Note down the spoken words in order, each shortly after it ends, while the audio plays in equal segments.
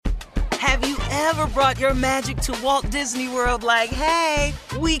Have you ever brought your magic to Walt Disney World like, hey,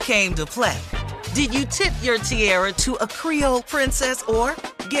 we came to play? Did you tip your tiara to a Creole princess or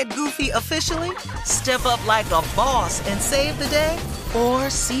get goofy officially? Step up like a boss and save the day? Or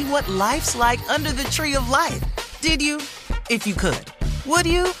see what life's like under the tree of life? Did you? If you could. Would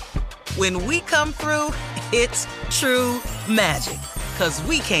you? When we come through, it's true magic. 'Cause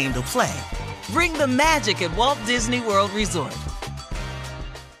we came to play. Bring the magic at Walt Disney World Resort.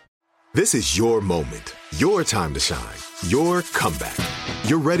 This is your moment, your time to shine, your comeback.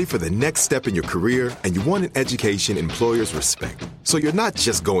 You're ready for the next step in your career, and you want an education employers respect. So you're not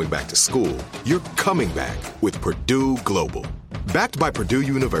just going back to school, you're coming back with Purdue Global. Backed by Purdue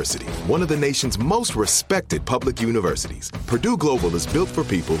University, one of the nation's most respected public universities, Purdue Global is built for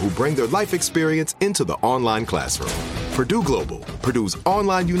people who bring their life experience into the online classroom. Purdue Global, Purdue's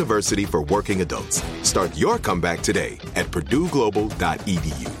online university for working adults. Start your comeback today at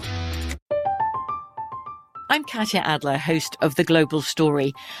purdueglobal.edu. I'm Katya Adler, host of The Global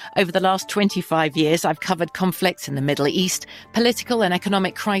Story. Over the last 25 years, I've covered conflicts in the Middle East, political and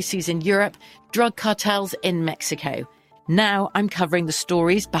economic crises in Europe, drug cartels in Mexico. Now I'm covering the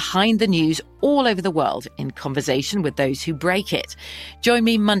stories behind the news all over the world in conversation with those who break it. Join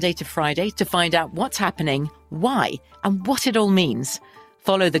me Monday to Friday to find out what's happening, why, and what it all means.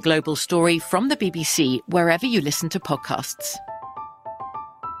 Follow The Global Story from the BBC wherever you listen to podcasts.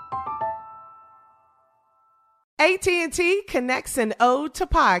 AT&T connects an ode to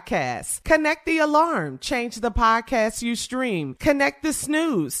podcasts. Connect the alarm. Change the podcast you stream. Connect the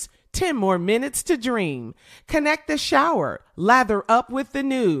snooze. 10 more minutes to dream. Connect the shower. Lather up with the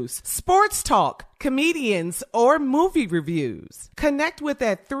news. Sports talk, comedians, or movie reviews. Connect with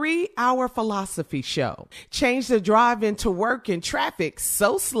that 3-hour philosophy show. Change the drive into work in traffic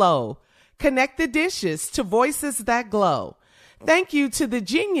so slow. Connect the dishes to voices that glow. Thank you to the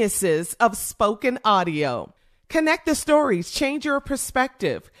geniuses of spoken audio. Connect the stories, change your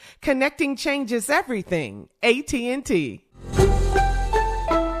perspective. Connecting changes everything. AT&T.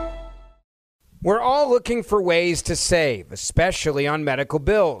 We're all looking for ways to save, especially on medical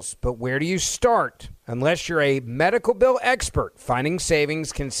bills. But where do you start? Unless you're a medical bill expert, finding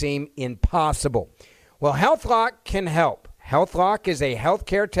savings can seem impossible. Well, HealthLock can help. HealthLock is a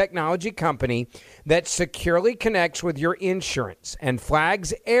healthcare technology company that securely connects with your insurance and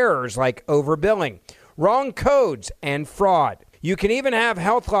flags errors like overbilling, wrong codes, and fraud. You can even have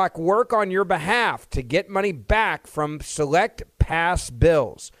HealthLock work on your behalf to get money back from select past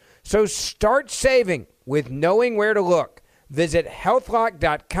bills. So start saving with knowing where to look. Visit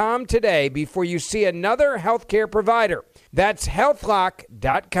healthlock.com today before you see another healthcare provider. That's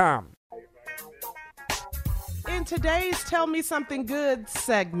healthlock.com. In today's Tell Me Something Good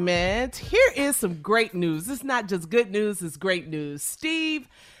segment, here is some great news. It's not just good news, it's great news. Steve,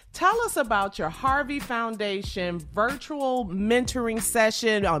 tell us about your Harvey Foundation virtual mentoring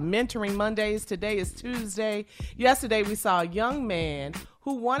session on Mentoring Mondays. Today is Tuesday. Yesterday, we saw a young man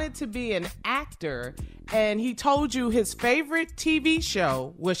who wanted to be an actor, and he told you his favorite TV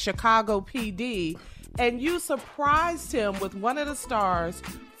show was Chicago PD, and you surprised him with one of the stars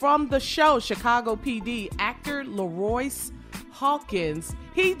from the show Chicago PD, actor LaRoyce Hawkins.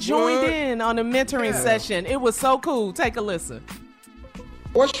 He joined in on a mentoring session. It was so cool. Take a listen.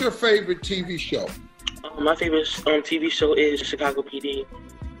 What's your favorite TV show? My favorite TV show is Chicago PD.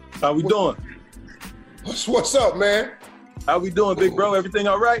 How we doing? What's up, man? How we doing, big bro? Everything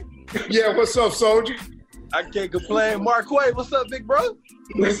all right? Yeah, what's up, soldier? I can't complain. Marquay, what's up, big bro?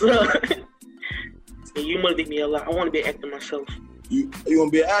 What's up? You motivate me a lot. I want to be an actor myself. You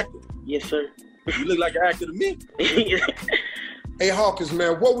want to be an actor? Yes, sir. You look like an actor to me. Hey, Hawkins,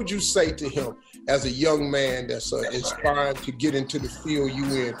 man, what would you say to him as a young man that's inspired to get into the field you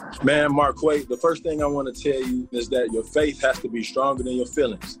in? Man, Marquay, the first thing I want to tell you is that your faith has to be stronger than your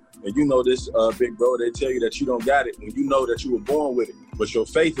feelings. And you know this, big bro, they tell you that you don't got it when you know that you were born with it. But your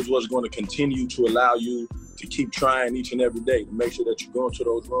faith is what's going to continue to allow you to keep trying each and every day to make sure that you go into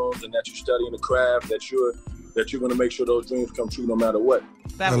those rooms and that you're studying the craft, that you're going to make sure those dreams come true no matter what.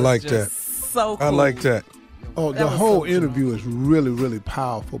 I like that. So cool. I like that. Oh, the whole interview is really, really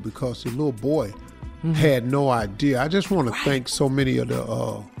powerful because the little boy had no idea. I just want to thank so many of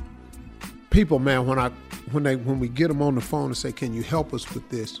the people, man, when we get them on the phone and say, can you help us with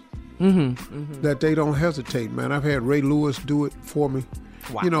this? That they don't hesitate, man. I've had Ray Lewis do it for me.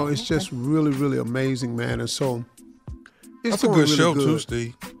 Wow. You know, it's just really, really amazing, man. And so it's a good really show, too,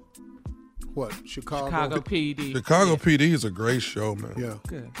 Steve. What? Chicago PD. Chicago PD is a great show, man. Yeah.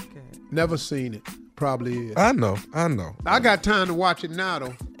 Good. Never seen it. Probably is. I know. I got time to watch it now,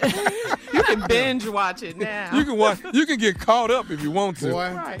 though. You can binge watch it now. You can get caught up if you want to.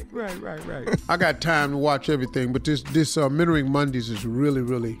 Boy, Right. I got time to watch everything, but this Mentoring Mondays is really,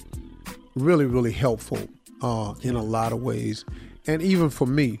 really, really, really helpful in a lot of ways. And even for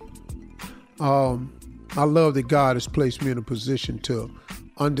me, I love that God has placed me in a position to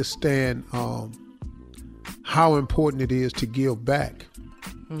understand how important it is to give back,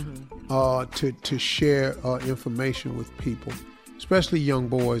 to share information with people, especially young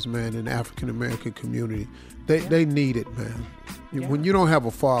boys, man, in the African American community. They need it, man. When you don't have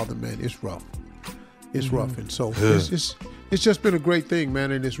a father, man, it's rough. It's rough, and so it's just been a great thing,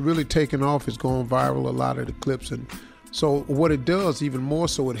 man, and it's really taken off. It's going viral, a lot of the clips, and so what it does, even more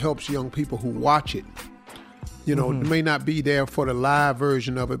so, it helps young people who watch it. You know, it may not be there for the live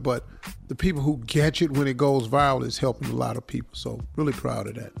version of it, but the people who catch it when it goes viral is helping a lot of people. So really proud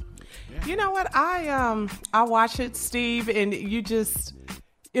of that. You know what? I watch it, Steve, and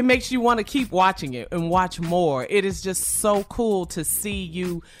it makes you want to keep watching it and watch more. It is just so cool to see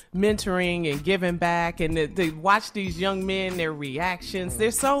you mentoring and giving back, and to watch these young men, their reactions.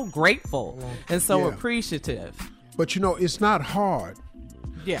 They're so grateful and so appreciative. But you know, it's not hard.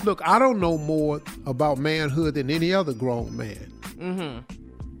 Yeah. Look, I don't know more about manhood than any other grown man.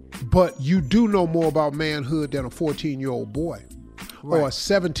 But you do know more about manhood than a 14-year-old boy or a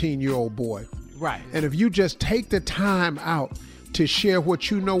 17-year-old boy. Right. And if you just take the time out to share what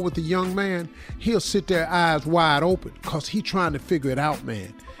you know with the young man, he'll sit there eyes wide open because he's trying to figure it out,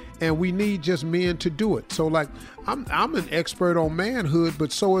 man. And we need just men to do it. So, like, I'm an expert on manhood,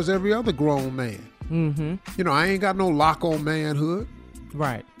 but so is every other grown man. You know, I ain't got no lock on manhood.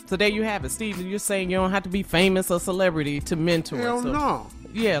 Right. So there you have it, Steve. You're saying you don't have to be famous or celebrity to mentor. Hell no.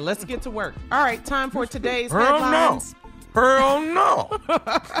 Yeah, let's get to work. All right, time for today's headlines. Hell no.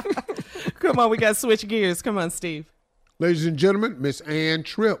 Come on, we got to switch gears. Come on, Steve. Ladies and gentlemen, Miss Ann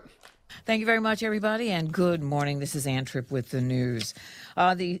Tripp. Thank you very much, everybody, and good morning. This is Ann Tripp with the news.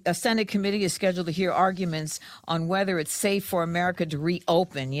 The Senate committee is scheduled to hear arguments on whether it's safe for America to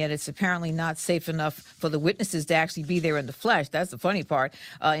reopen, yet it's apparently not safe enough for the witnesses to actually be there in the flesh. That's the funny part.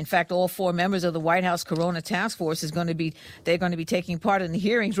 In fact, all 4 members of the White House Corona Task Force they're going to be taking part in the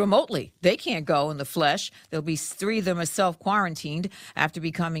hearings remotely. They can't go in the flesh. There'll be 3 of them are self-quarantined after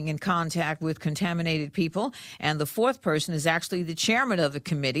becoming in contact with contaminated people. And the 4th person is actually the chairman of the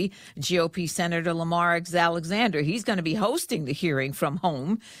committee, GOP Senator Lamar Alexander. He's going to be hosting the hearing from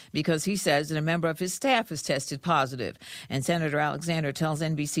home because he says that a member of his staff has tested positive. And Senator Alexander tells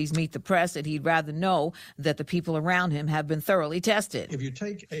NBC's Meet the Press that he'd rather know that the people around him have been thoroughly tested. If you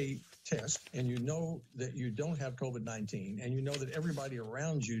take a test and you know that you don't have COVID-19 and you know that everybody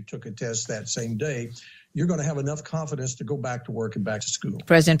around you took a test that same day, you're going to have enough confidence to go back to work and back to school.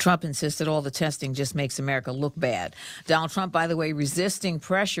 President Trump insists that all the testing just makes America look bad. Donald Trump, by the way, resisting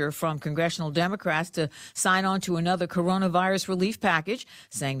pressure from congressional Democrats to sign on to another coronavirus relief package,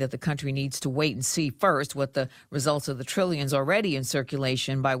 saying that the country needs to wait and see first what the results of the trillions already in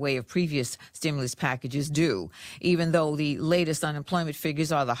circulation by way of previous stimulus packages do. Even though the latest unemployment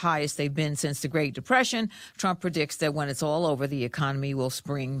figures are the highest they've been since the Great Depression, Trump predicts that when it's all over, the economy will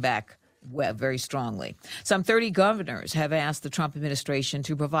spring back very strongly. Some 30 governors have asked the Trump administration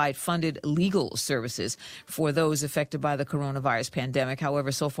to provide funded legal services for those affected by the coronavirus pandemic.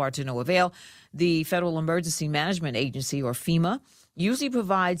 However, so far to no avail. The Federal Emergency Management Agency, or FEMA, usually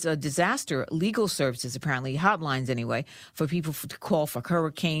provides disaster legal services, apparently, hotlines anyway, for people to call for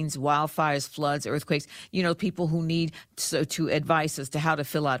hurricanes, wildfires, floods, earthquakes, people who need to advise as to how to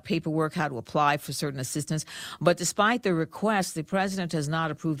fill out paperwork, how to apply for certain assistance. But despite the request, the president has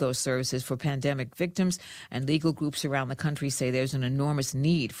not approved those services for pandemic victims, and legal groups around the country say there's an enormous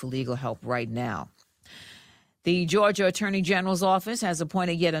need for legal help right now. The Georgia Attorney General's office has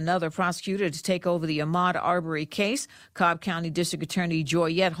appointed yet another prosecutor to take over the Ahmaud Arbery case. Cobb County District Attorney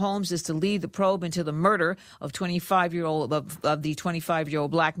Joyette Holmes is to lead the probe into the murder of the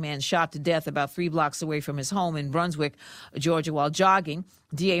 25-year-old black man shot to death about 3 blocks away from his home in Brunswick, Georgia, while jogging.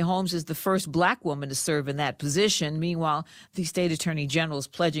 D.A. Holmes is the first black woman to serve in that position. Meanwhile, the state attorney general is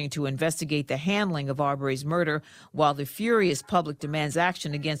pledging to investigate the handling of Arbery's murder, while the furious public demands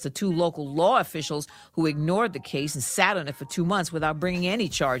action against the 2 local law officials who ignored the case and sat on it for 2 months without bringing any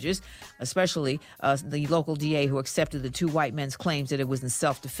charges, especially the local DA who accepted the 2 white men's claims that it was in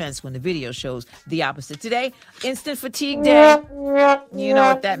self-defense when the video shows the opposite. Today, instant fatigue day. You know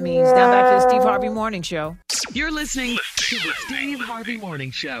what that means. Now back to the Steve Harvey Morning Show. You're listening to the Steve Harvey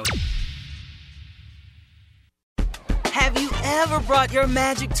Morning Show. Have you ever brought your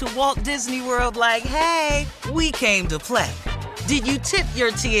magic to Walt Disney World like, hey, we came to play? Did you tip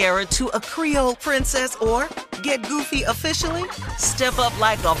your tiara to a Creole princess or Get goofy officially? Step up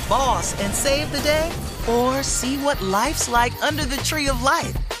like a boss and save the day? Or see what life's like under the tree of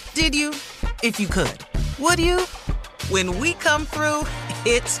life? Did you? If you could. Would you? When we come through,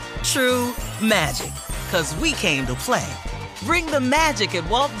 it's true magic. 'Cause we came to play. Bring the magic at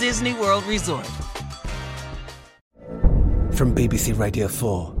Walt Disney World Resort. From BBC Radio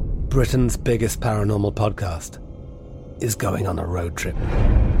 4, Britain's biggest paranormal podcast is going on a road trip.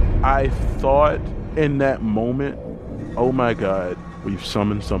 I thought in that moment, oh my God, we've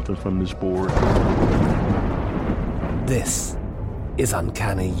summoned something from this board. This is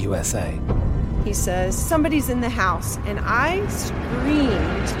Uncanny USA. He says, somebody's in the house, and I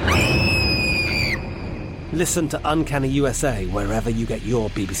screamed. Listen to Uncanny USA wherever you get your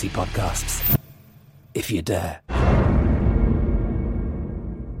BBC podcasts, if you dare.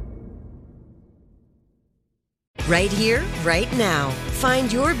 Right here, right now.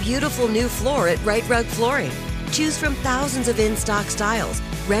 Find your beautiful new floor at Right Rug Flooring. Choose from thousands of in-stock styles,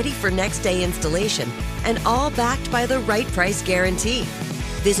 ready for next day installation, and all backed by the right price guarantee.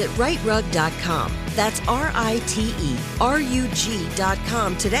 Visit rightrug.com. That's RITERUG.com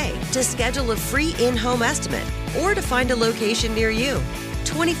today to schedule a free in-home estimate or to find a location near you.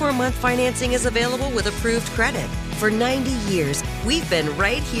 24-month financing is available with approved credit. For 90 years, we've been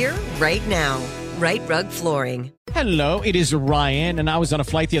right here, right now. Right Rug Flooring. Hello, it is Ryan, and I was on a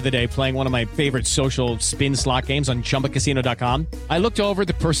flight the other day playing one of my favorite social spin slot games on ChumbaCasino.com. I looked over at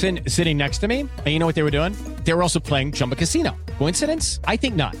the person sitting next to me, and you know what they were doing? They were also playing Chumba Casino. Coincidence? I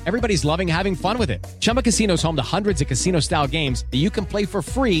think not. Everybody's loving having fun with it. Chumba Casino is home to hundreds of casino-style games that you can play for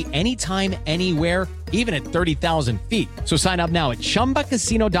free anytime, anywhere, even at 30,000 feet. So sign up now at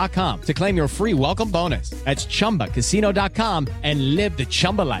ChumbaCasino.com to claim your free welcome bonus. That's ChumbaCasino.com and live the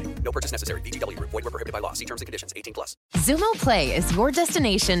Chumba life. No purchase necessary. VGW. Void where prohibited by law. See terms and conditions. 18+. Xumo Play is your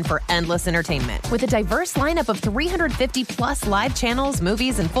destination for endless entertainment. With a diverse lineup of 350+ live channels,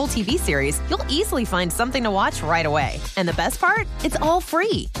 movies, and full TV series, you'll easily find something to watch right away. And the best part? It's all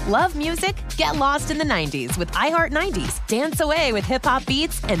free. Love music? Get lost in the 90s with iHeart 90s. Dance away with hip-hop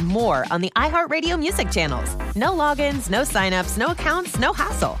beats and more on the iHeartRadio music channels. No logins, no signups, no accounts, no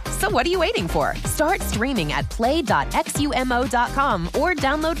hassle. So what are you waiting for? Start streaming at play.xumo.com or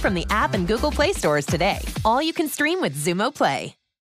download from the app and Google Play stores today. All you can stream with Xumo Play.